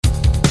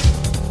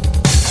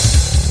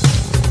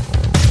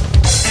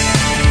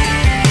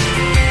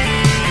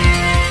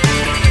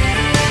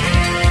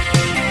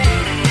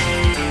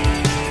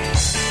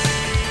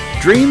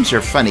Dreams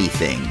are funny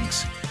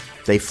things.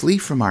 They flee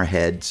from our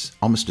heads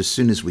almost as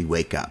soon as we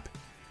wake up.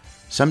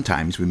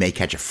 Sometimes we may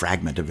catch a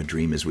fragment of a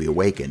dream as we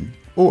awaken,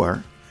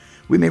 or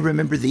we may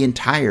remember the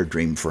entire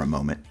dream for a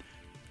moment,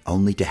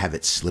 only to have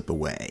it slip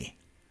away.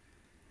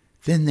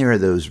 Then there are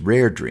those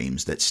rare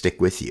dreams that stick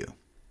with you.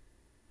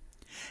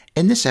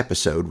 In this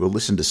episode, we'll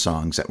listen to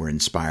songs that were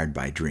inspired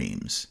by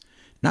dreams.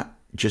 Not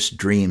just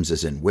dreams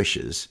as in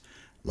wishes,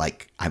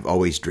 like I've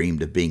always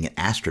dreamed of being an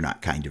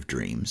astronaut kind of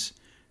dreams,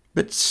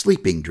 but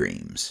sleeping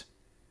dreams.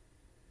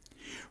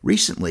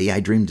 Recently, I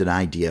dreamed an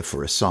idea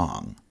for a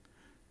song.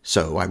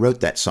 So I wrote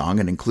that song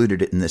and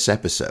included it in this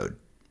episode.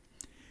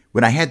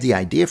 When I had the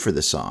idea for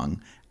the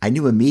song, I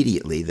knew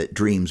immediately that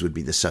dreams would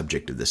be the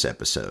subject of this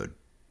episode.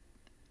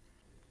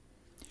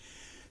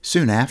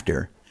 Soon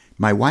after,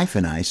 my wife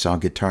and I saw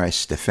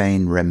guitarist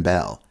Stéphane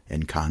Rembel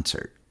in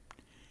concert.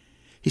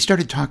 He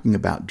started talking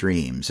about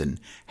dreams and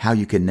how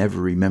you can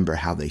never remember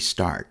how they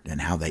start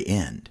and how they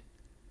end.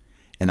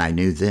 And I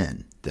knew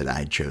then that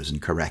I'd chosen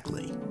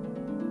correctly.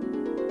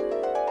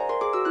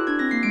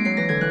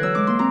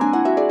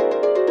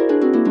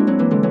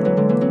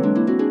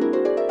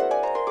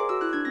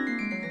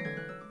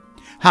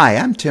 Hi,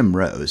 I'm Tim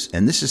Rose,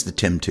 and this is the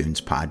Tim Tunes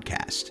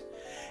Podcast.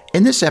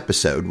 In this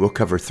episode, we'll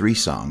cover 3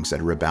 songs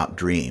that are about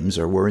dreams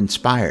or were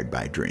inspired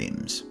by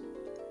dreams.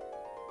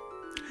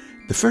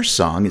 The first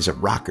song is a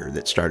rocker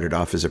that started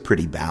off as a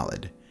pretty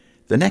ballad.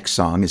 The next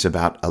song is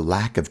about a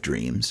lack of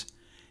dreams.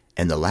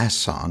 And the last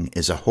song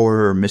is a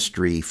horror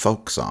mystery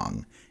folk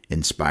song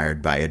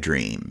inspired by a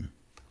dream.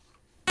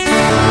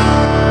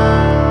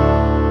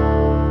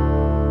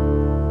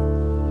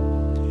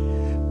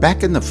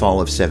 Back in the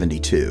fall of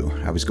 '72,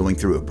 I was going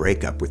through a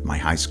breakup with my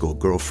high school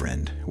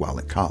girlfriend while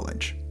at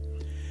college.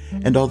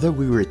 And although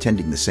we were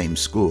attending the same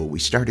school, we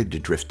started to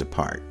drift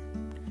apart.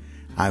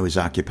 I was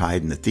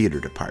occupied in the theater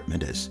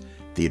department, as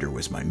theater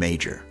was my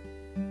major.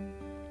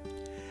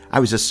 I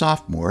was a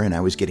sophomore and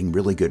I was getting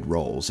really good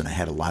roles, and I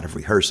had a lot of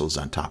rehearsals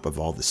on top of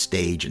all the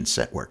stage and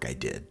set work I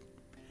did.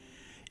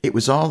 It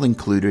was all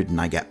included and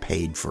I got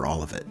paid for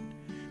all of it.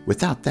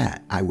 Without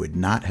that, I would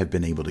not have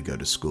been able to go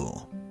to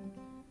school.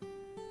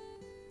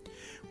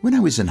 When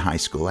I was in high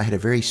school, I had a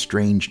very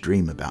strange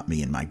dream about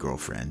me and my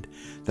girlfriend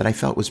that I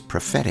felt was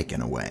prophetic in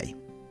a way.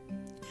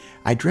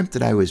 I dreamt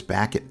that I was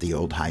back at the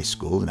old high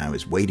school and I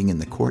was waiting in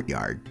the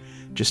courtyard,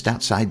 just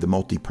outside the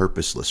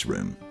multi-purposeless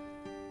room.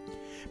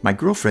 My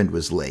girlfriend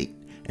was late,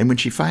 and when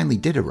she finally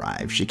did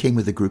arrive, she came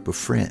with a group of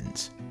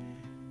friends.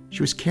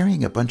 She was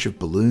carrying a bunch of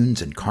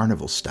balloons and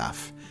carnival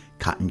stuff,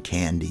 cotton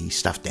candy,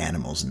 stuffed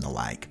animals, and the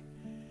like.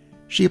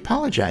 She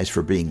apologized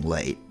for being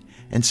late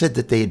and said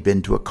that they had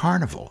been to a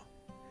carnival.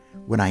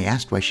 When I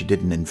asked why she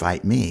didn't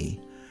invite me,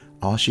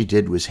 all she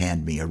did was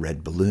hand me a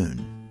red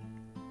balloon.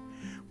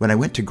 When I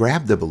went to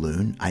grab the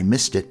balloon, I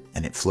missed it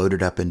and it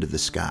floated up into the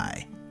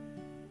sky.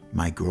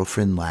 My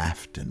girlfriend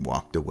laughed and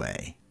walked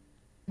away.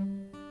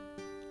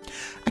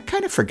 I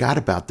kind of forgot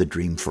about the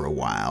dream for a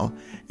while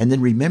and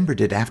then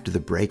remembered it after the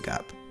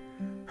breakup.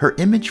 Her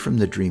image from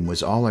the dream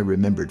was all I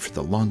remembered for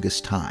the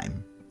longest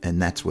time,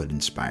 and that's what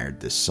inspired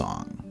this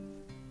song.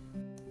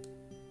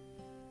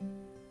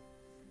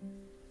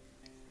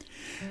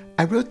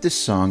 I wrote this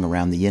song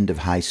around the end of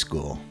high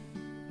school,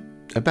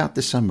 about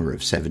the summer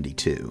of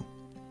 '72.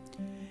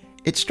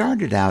 It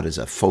started out as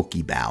a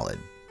folky ballad.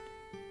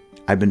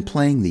 I've been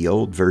playing the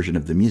old version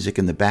of the music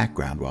in the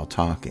background while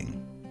talking.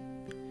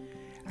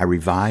 I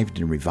revived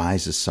and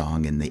revised the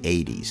song in the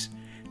 '80s,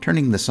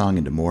 turning the song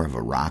into more of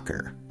a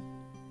rocker.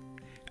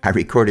 I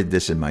recorded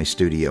this in my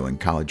studio in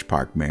College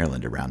Park,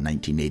 Maryland around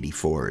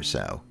 1984 or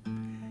so.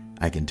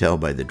 I can tell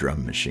by the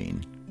drum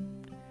machine.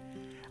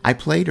 I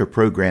played or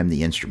programmed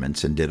the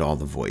instruments and did all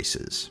the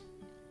voices.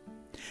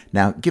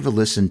 Now give a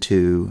listen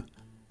to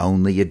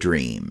Only a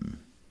Dream.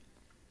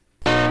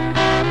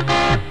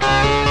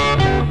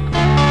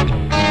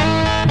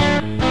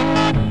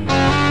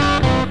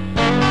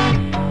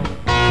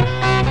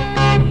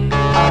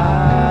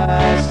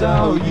 I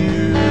saw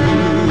you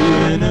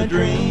in a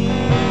dream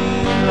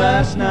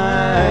last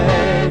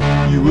night.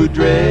 You were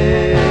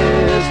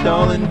dressed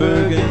all in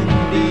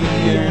burgundy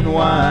and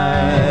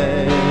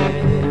white.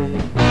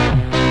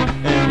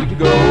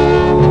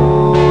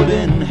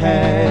 Golden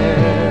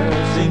hair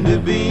seemed to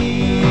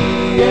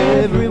be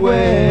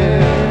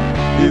everywhere.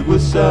 It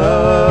was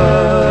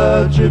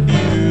such a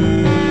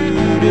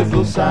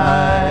beautiful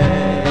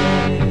sight.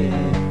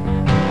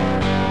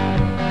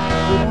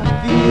 But I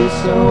feel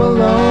so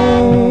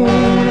alone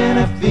and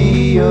I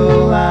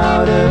feel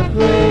out of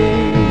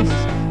place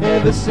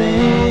ever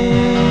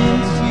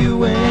since you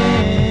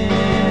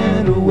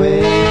went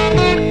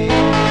away.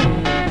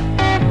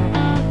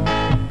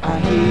 I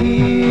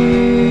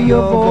hear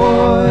your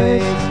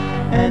voice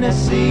and I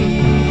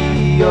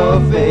see your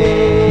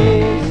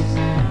face.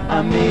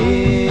 I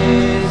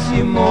miss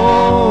you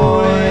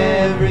more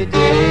every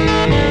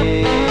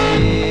day.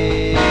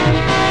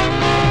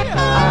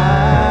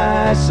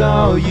 I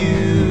saw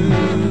you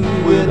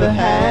with a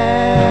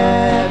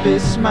happy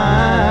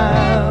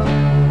smile.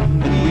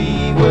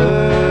 We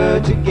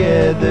were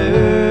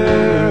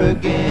together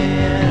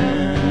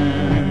again.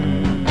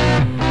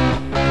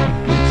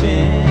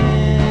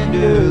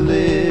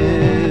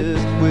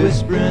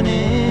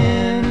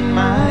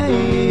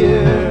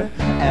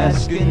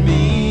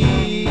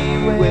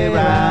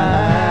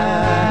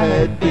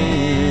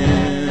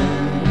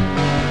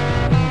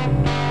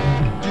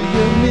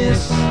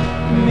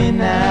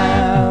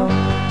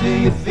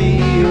 you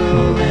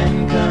feel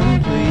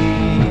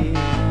incomplete,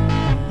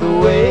 the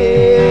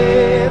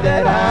way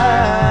that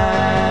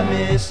I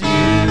miss you.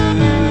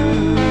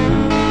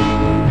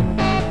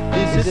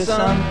 Is there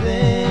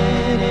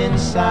something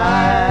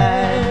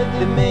inside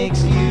that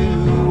makes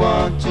you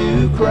want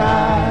to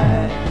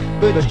cry,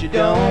 but you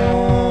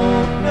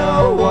don't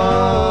know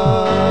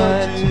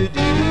what to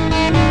do?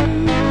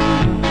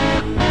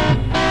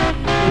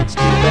 It's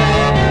too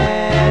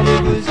bad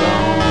it was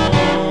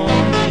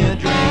only a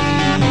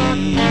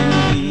dream.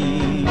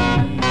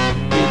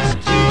 It's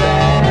too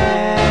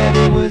bad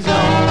it was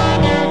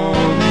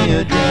only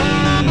a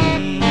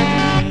dream.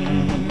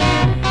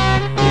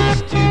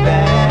 It's too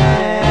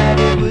bad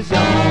it was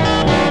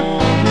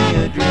only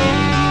a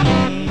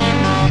dream.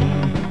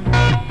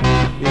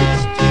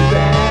 It's too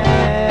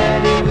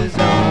bad it was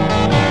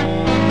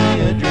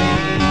only a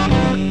dream.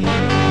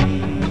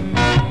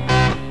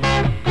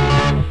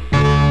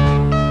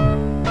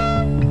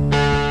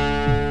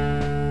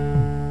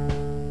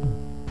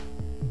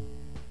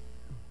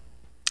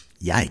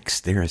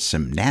 Yikes, there is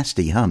some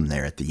nasty hum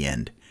there at the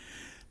end.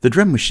 The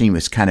drum machine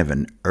was kind of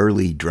an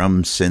early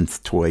drum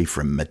synth toy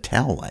from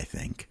Mattel, I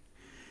think.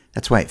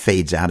 That's why it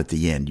fades out at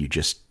the end. You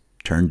just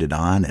turned it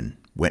on and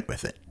went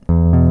with it.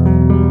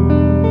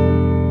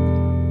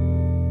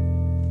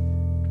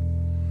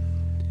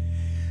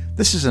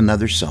 This is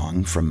another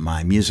song from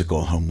my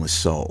musical Homeless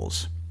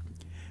Souls.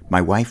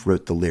 My wife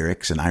wrote the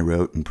lyrics and I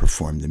wrote and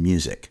performed the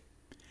music.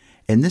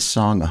 In this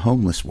song, a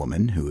homeless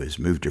woman who has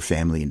moved her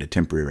family into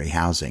temporary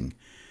housing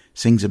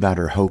sings about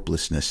her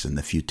hopelessness and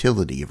the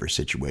futility of her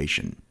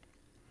situation.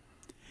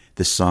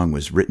 This song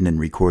was written and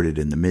recorded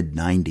in the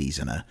mid-90s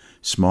in a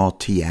small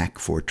TEAC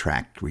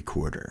 4-track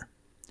recorder.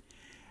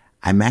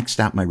 I maxed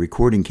out my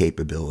recording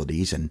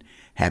capabilities and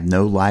have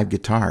no live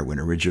guitar when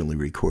originally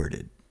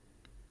recorded.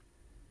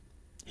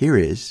 Here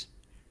is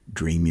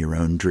Dream Your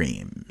Own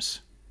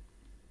Dreams.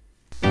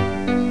 I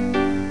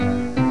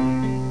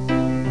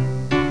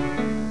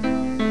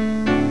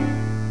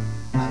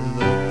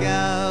look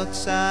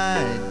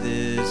outside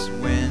this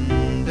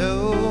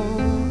window,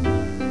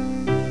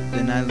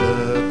 then I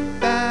look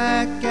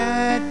back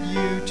at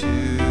you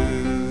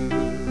two,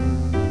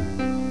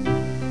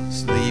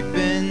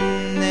 sleeping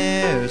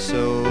there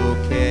so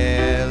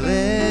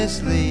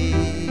carelessly,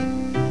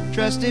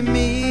 trusting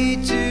me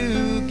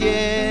to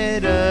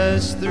get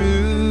us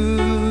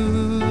through.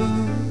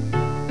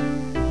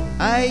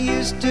 I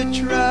used to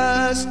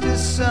trust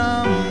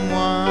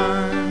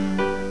someone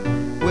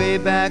way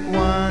back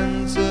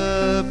once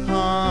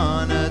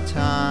upon a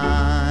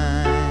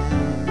time,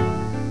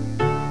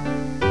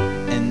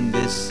 and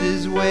this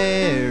is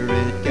where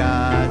it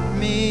got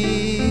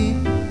me,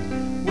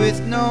 with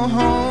no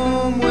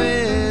home,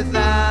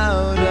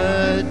 without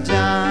a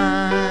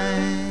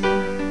dime.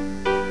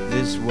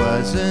 This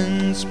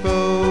wasn't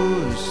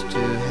supposed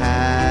to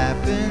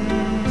happen,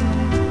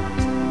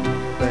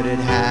 but it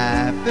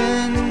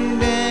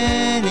happened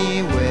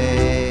anyway.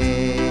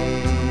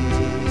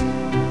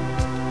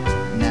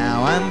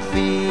 Now I'm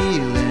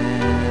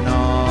feeling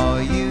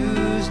all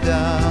used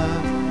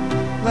up,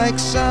 like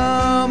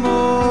some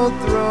old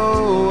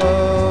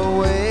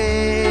throwaway.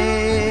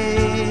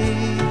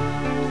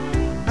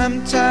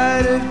 I'm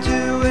tired of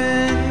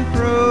doing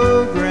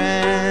programs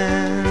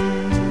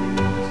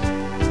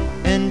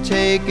and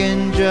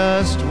taking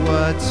just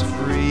what's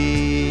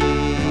free.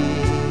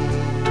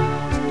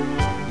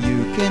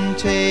 You can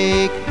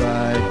take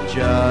but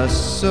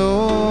just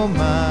so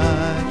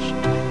much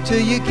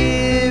till you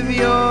give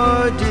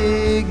your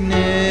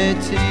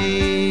dignity.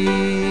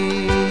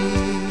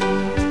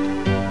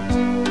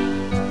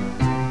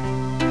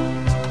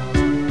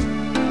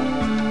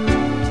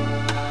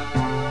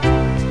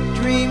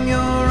 Dream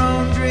your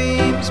own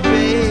dreams,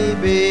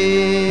 babies.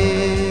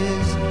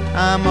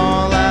 I'm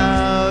all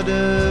out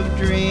of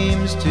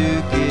dreams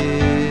to give.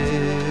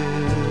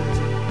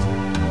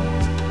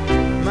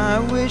 My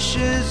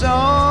wishes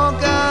all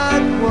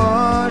got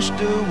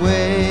washed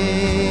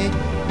away.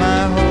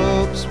 My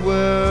hopes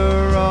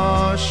were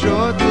all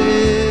short-lived.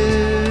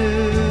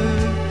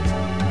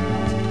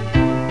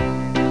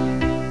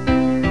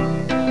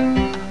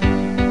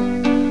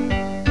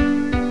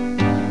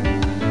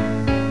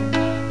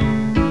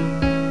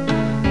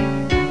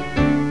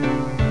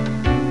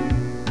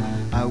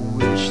 I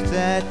wish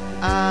that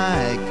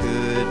I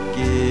could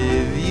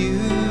give you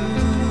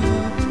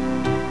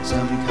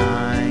some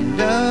kind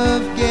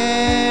of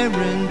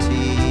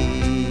guarantee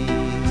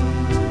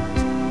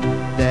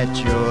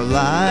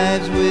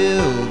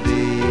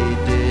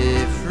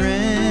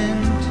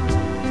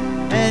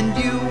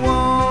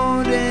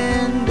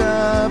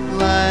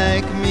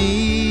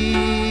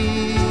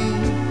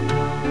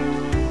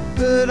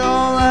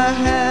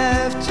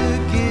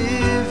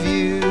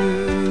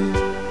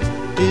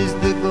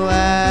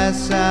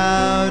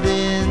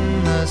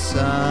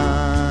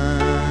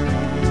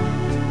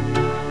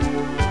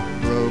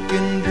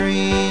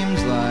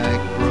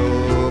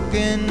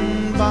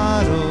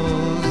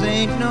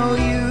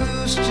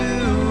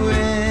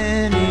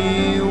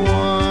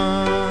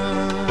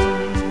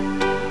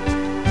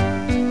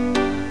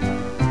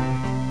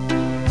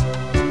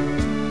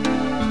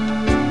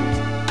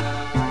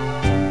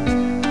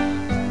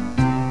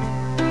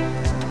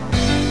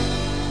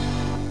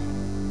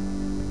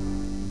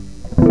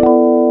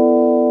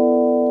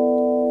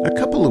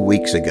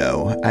weeks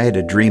ago, I had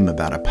a dream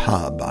about a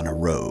pub on a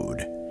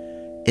road.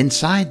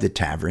 Inside the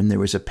tavern, there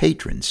was a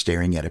patron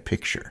staring at a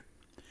picture.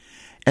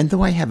 And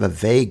though I have a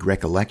vague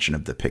recollection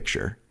of the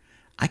picture,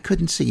 I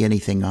couldn't see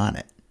anything on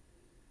it.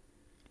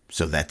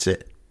 So that's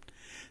it.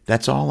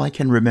 That's all I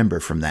can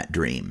remember from that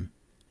dream.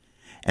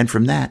 And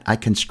from that, I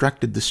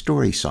constructed the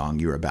story song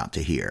you're about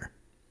to hear.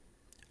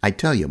 I'd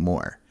tell you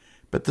more,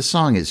 but the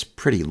song is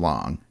pretty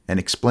long and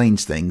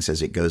explains things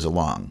as it goes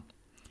along.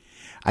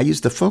 I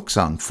use the folk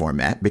song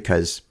format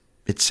because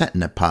it's set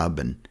in a pub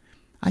and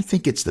I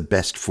think it's the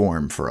best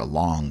form for a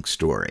long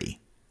story.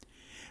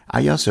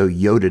 I also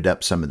yoded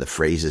up some of the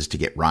phrases to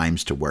get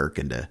rhymes to work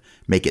and to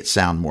make it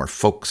sound more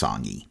folk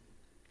songy.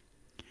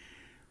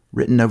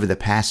 Written over the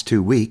past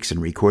 2 weeks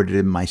and recorded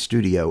in my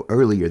studio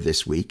earlier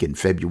this week in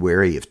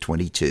February of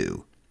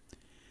 22.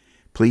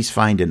 Please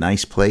find a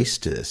nice place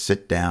to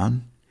sit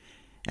down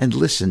and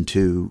listen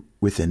to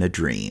Within a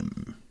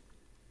Dream.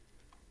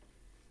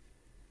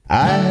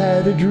 I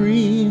had a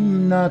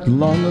dream not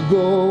long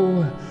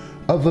ago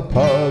of a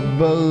pub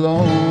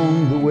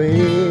along the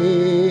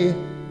way.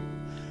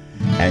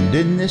 And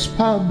in this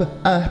pub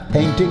a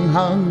painting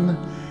hung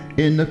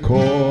in the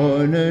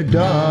corner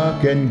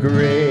dark and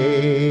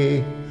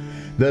gray.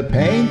 The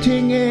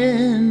painting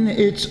in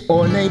its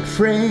ornate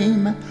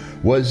frame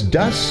was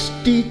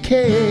dusty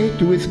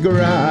caked with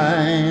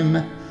grime.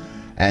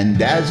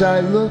 And as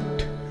I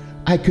looked,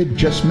 I could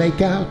just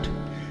make out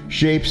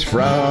shapes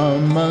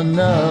from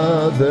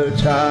another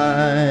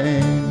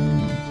time.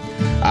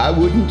 I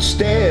wouldn't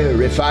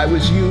stare if I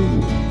was you,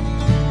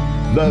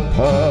 the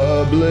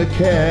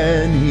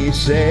publican, he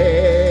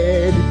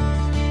said.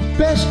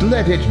 Best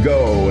let it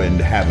go and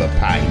have a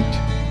pint,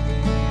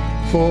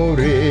 for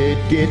it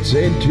gets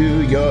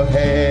into your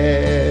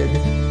head.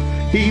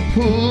 He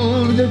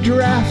pulled a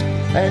draft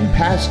and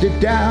passed it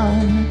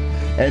down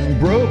and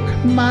broke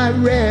my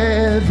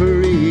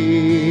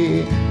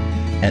reverie.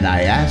 And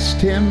I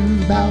asked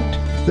him about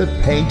the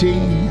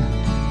painting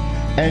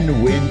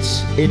and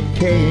whence it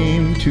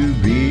came to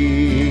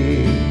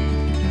be.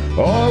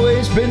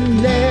 Always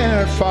been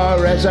there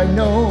far as I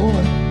know,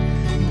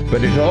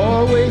 but it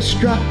always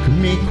struck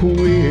me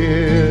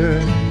queer.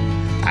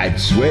 I'd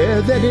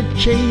swear that it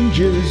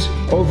changes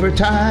over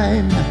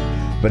time,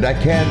 but I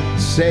can't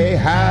say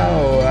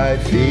how I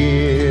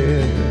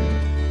fear.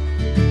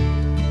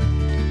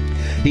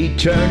 He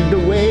turned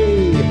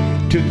away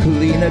to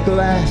clean a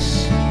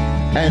glass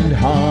and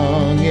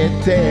hung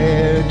it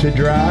there to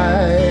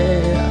dry.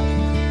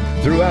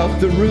 Throughout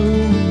the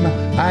room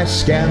I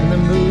scanned the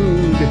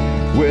mood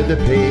where the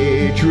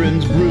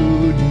patrons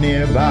brewed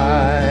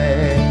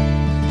nearby.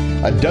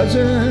 A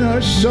dozen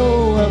or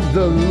so of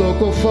the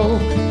local folk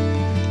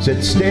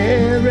sat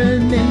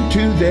staring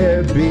into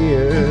their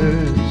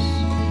beers.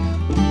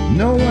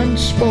 No one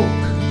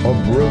spoke or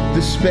broke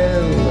the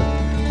spell,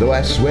 though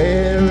I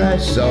swear I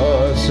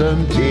saw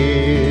some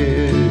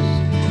tears.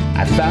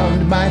 I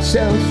found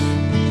myself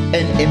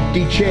an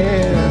empty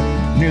chair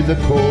near the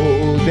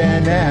cold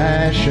and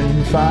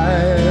ashen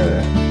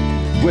fire,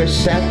 where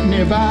sat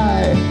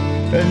nearby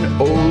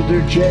an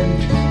older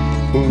gent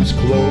whose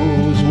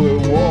clothes were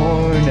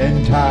worn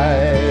and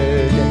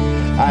tired.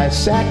 I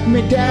sat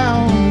me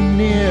down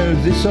near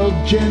this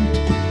old gent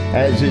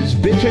as his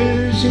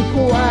bitters he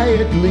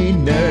quietly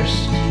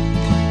nursed.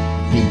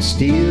 He'd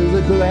steal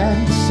a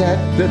glance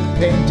at the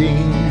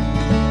painting,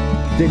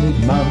 then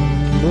he'd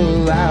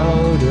mumble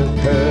out a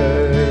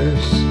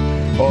curse,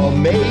 or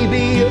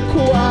maybe a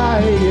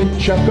quiet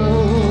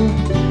chuckle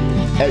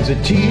as a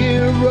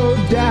tear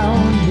rolled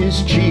down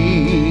his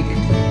cheek.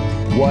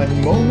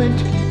 One moment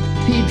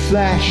he'd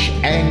flash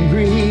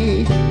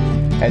angry,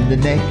 and the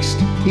next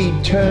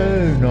he'd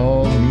turn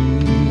on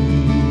me.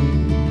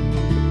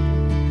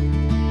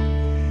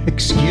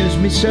 Excuse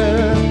me,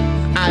 sir,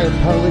 I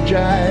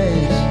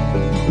apologize.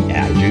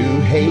 I do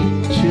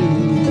hate to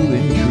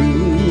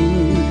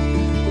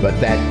intrude, but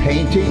that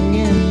painting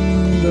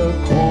in the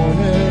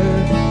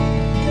corner,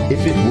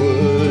 if it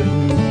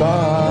wouldn't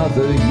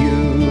bother you,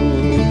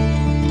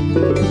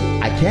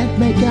 I can't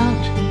make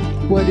out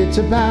what it's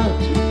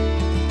about,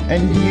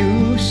 and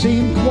you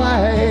seem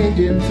quite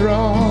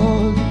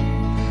enthralled.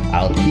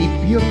 I'll keep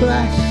your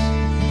glass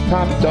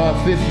topped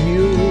off if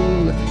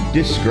you'll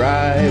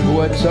describe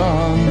what's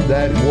on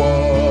that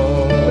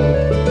wall.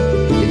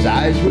 His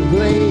eyes were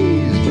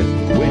glazed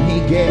when he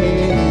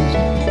gazed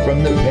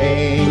from the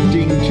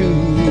painting to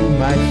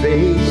my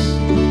face.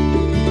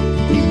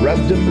 He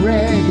rubbed them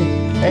red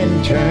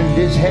and turned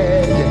his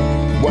head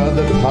while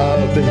the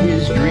pub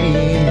his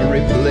dream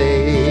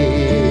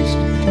replaced.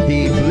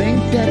 He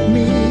blinked at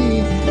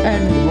me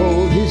and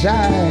rolled his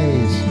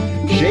eyes,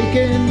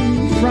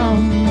 shaken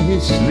from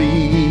his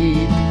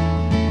sleep.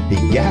 He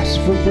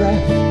gasped for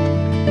breath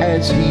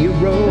as he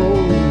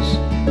arose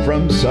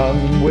from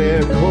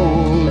somewhere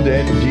cold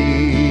and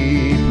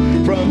deep.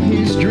 From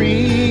his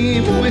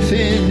dream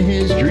within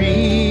his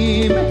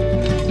dream,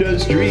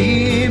 does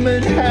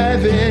dreaming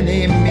have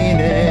any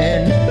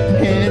meaning?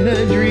 In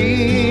a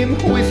dream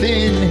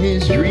within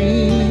his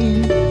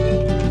dream,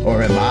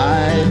 or am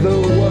I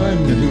the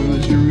one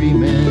who's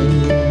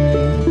dreaming?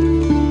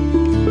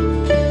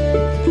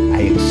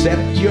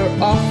 accept your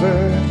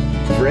offer,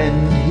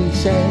 friend, he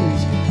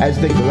says, as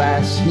the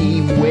glass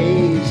he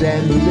weighs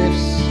and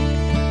lifts.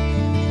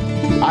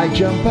 I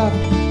jump up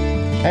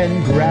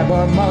and grab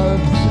our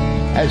mugs,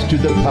 as to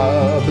the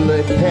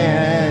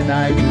publican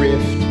I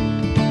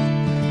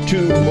drift.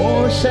 Two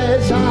more,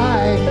 says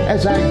I,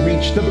 as I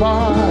reach the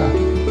bar,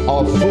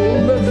 all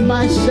full of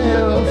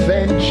myself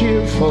and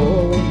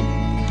cheerful.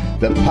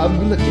 The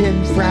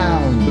publican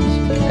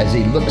frowns as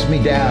he looks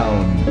me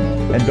down,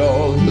 and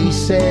all he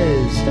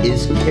says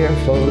is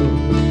careful.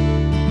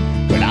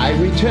 When I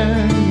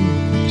return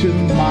to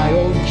my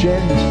old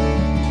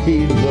gent,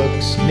 he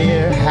looks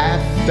near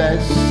half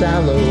as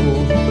sallow.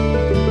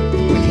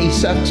 When he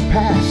sucks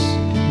past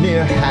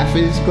near half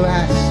his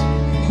glass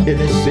in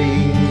a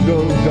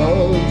single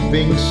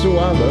gulping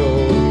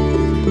swallow.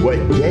 What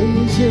day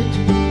is it?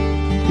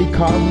 He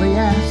calmly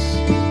asks,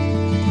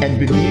 and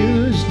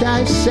bemused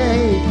I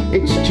say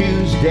it's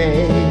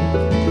Tuesday.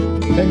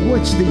 And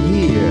what's the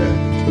year?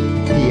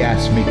 He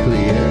asks me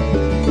clear,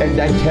 and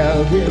I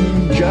tell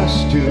him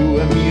just to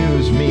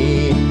amuse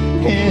me.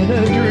 In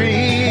a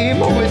dream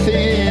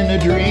within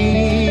a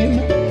dream,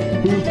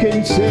 who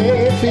can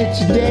say if it's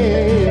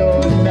day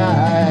or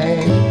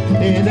night?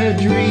 In a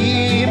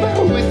dream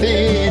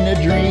within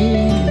a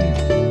dream,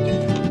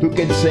 who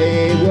can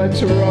say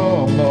what's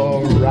wrong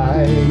or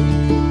right?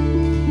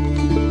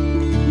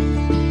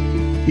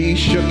 He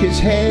shook his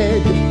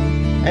head,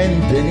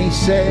 and then he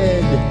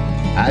said,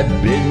 I've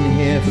been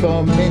here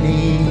for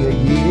many a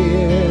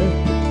year,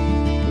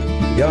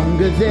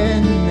 younger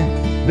then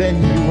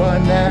than you are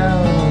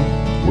now.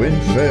 When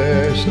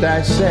first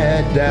I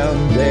sat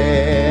down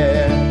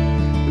there,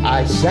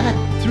 I sat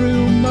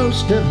through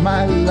most of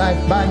my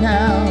life by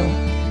now,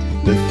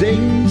 the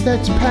things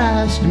that's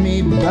passed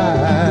me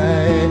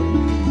by,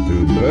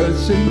 through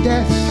births and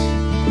deaths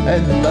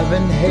and love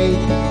and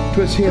hate.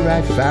 'Twas here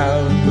I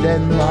found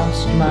and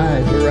lost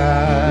my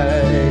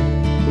bride.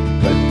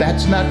 But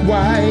that's not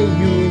why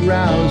you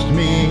roused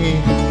me,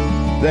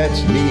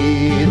 that's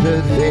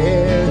neither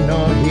there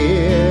nor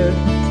here.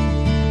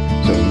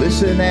 So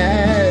listen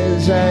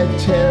as I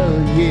tell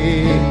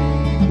ye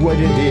what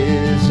it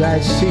is I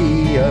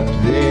see up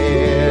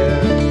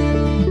there.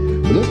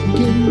 Look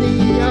in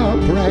the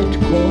upright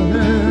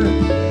corner,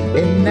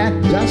 in that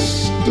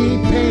dusty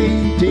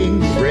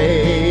painting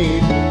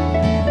frame.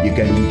 You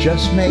can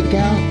just make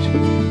out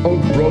a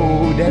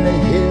road and a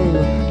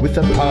hill with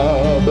a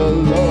pub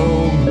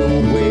along the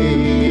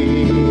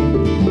way.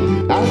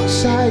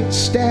 Outside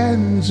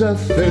stands a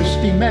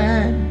thirsty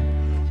man,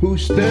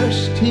 whose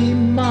thirst he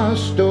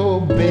must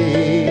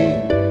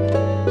obey.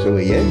 So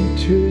he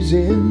enters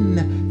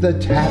in the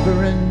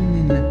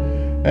tavern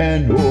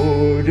and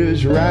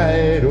orders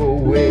right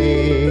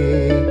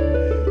away.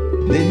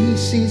 Then he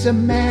sees a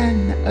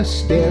man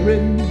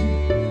a-staring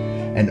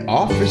and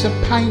offers a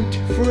pint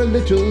for a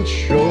little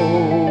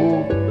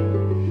show.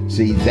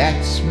 See,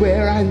 that's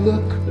where I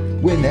look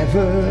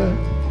whenever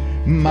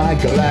my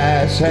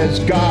glass has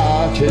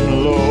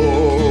gotten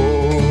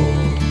low.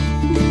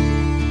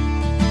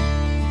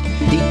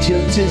 He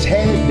tilts his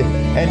head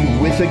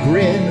and with a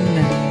grin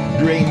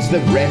drains the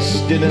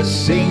rest in a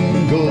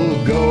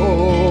single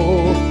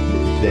go.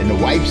 Then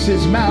wipes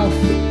his mouth,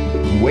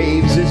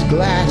 waves his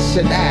glass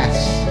and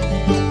asks,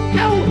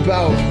 how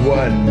about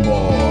one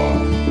more?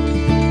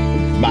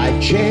 My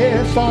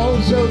chair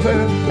falls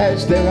over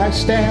as there I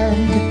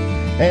stand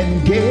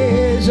and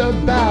gaze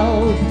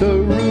about the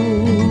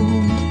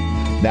room.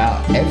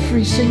 Now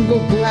every single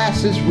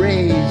glass is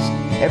raised,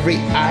 every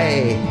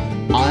eye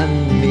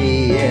on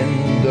me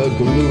in the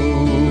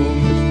gloom.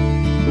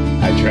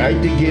 I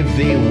tried to give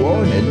thee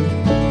warning,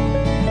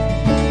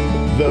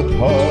 the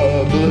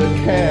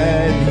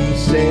publican he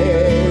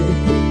said,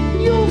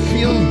 you'll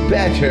feel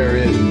better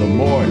in the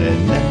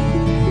morning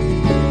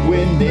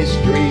when this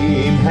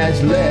dream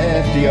has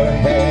left your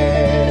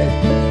head.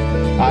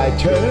 I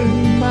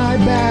turned my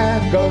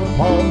back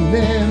upon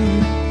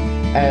them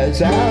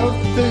as out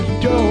the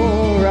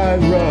door I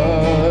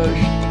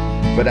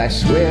rushed, but I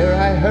swear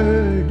I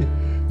heard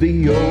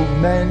the old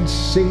man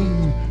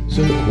sing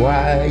so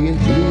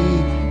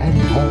quietly and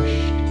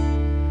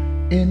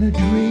hushed. In a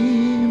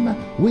dream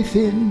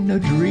within a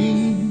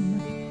dream,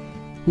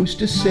 who's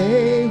to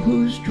say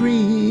whose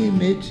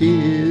dream it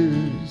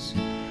is?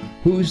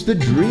 Who's the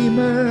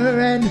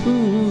dreamer and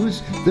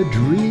who's the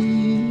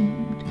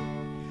dreamed?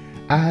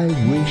 I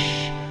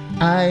wish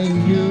I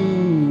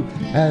knew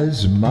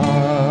as much.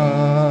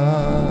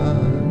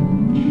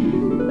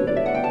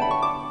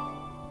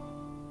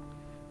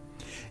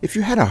 If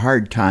you had a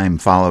hard time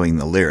following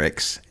the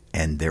lyrics,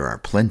 and there are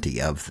plenty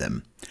of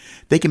them,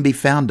 they can be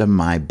found on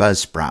my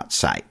Buzzsprout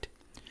site.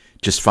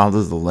 Just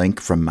follow the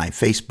link from my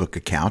Facebook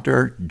account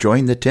or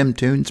join the Tim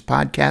Tunes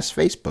Podcast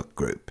Facebook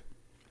group.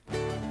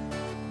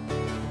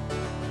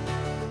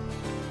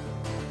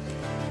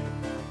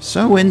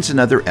 So ends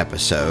another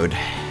episode.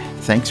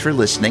 Thanks for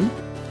listening.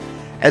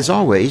 As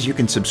always, you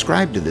can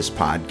subscribe to this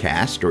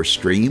podcast or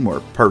stream or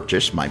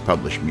purchase my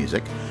published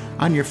music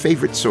on your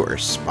favorite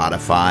source,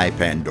 Spotify,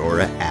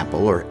 Pandora,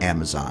 Apple, or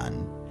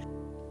Amazon.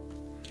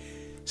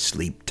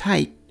 Sleep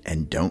tight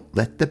and don't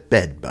let the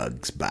bed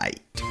bugs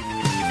bite.